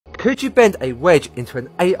Could you bend a wedge into an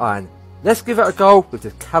 8-iron? Let's give it a go with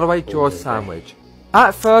the Callaway Jaws Sand Wedge.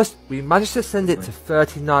 At first, we managed to send it to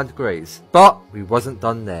 39 degrees, but we wasn't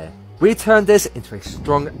done there. We turned this into a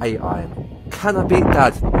strong 8-iron. Cannot beat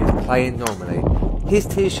Dad, who's playing normally. His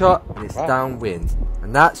tee shot is downwind,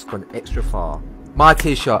 and that's gone extra far. My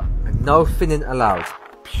tee shot, and no thinning allowed.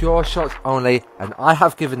 Pure shots only, and I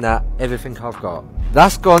have given that everything I've got.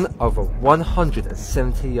 That's gone over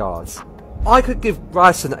 170 yards. I could give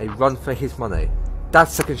Bryson a run for his money.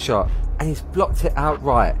 Dad's second shot, and he's blocked it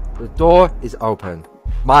outright. The door is open.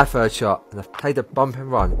 My third shot, and I've played a bump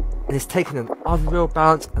and run, and it's taken an unreal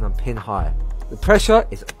bounce and I'm pin high. The pressure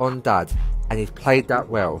is on Dad, and he's played that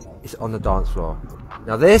well. It's on the dance floor.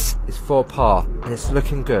 Now this is for par, and it's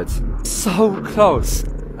looking good. So close,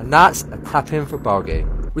 and that's a tap in for bogey,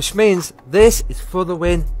 which means this is for the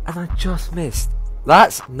win, and I just missed.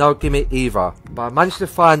 That's no gimme either, but I managed to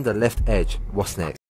find the left edge. What's next?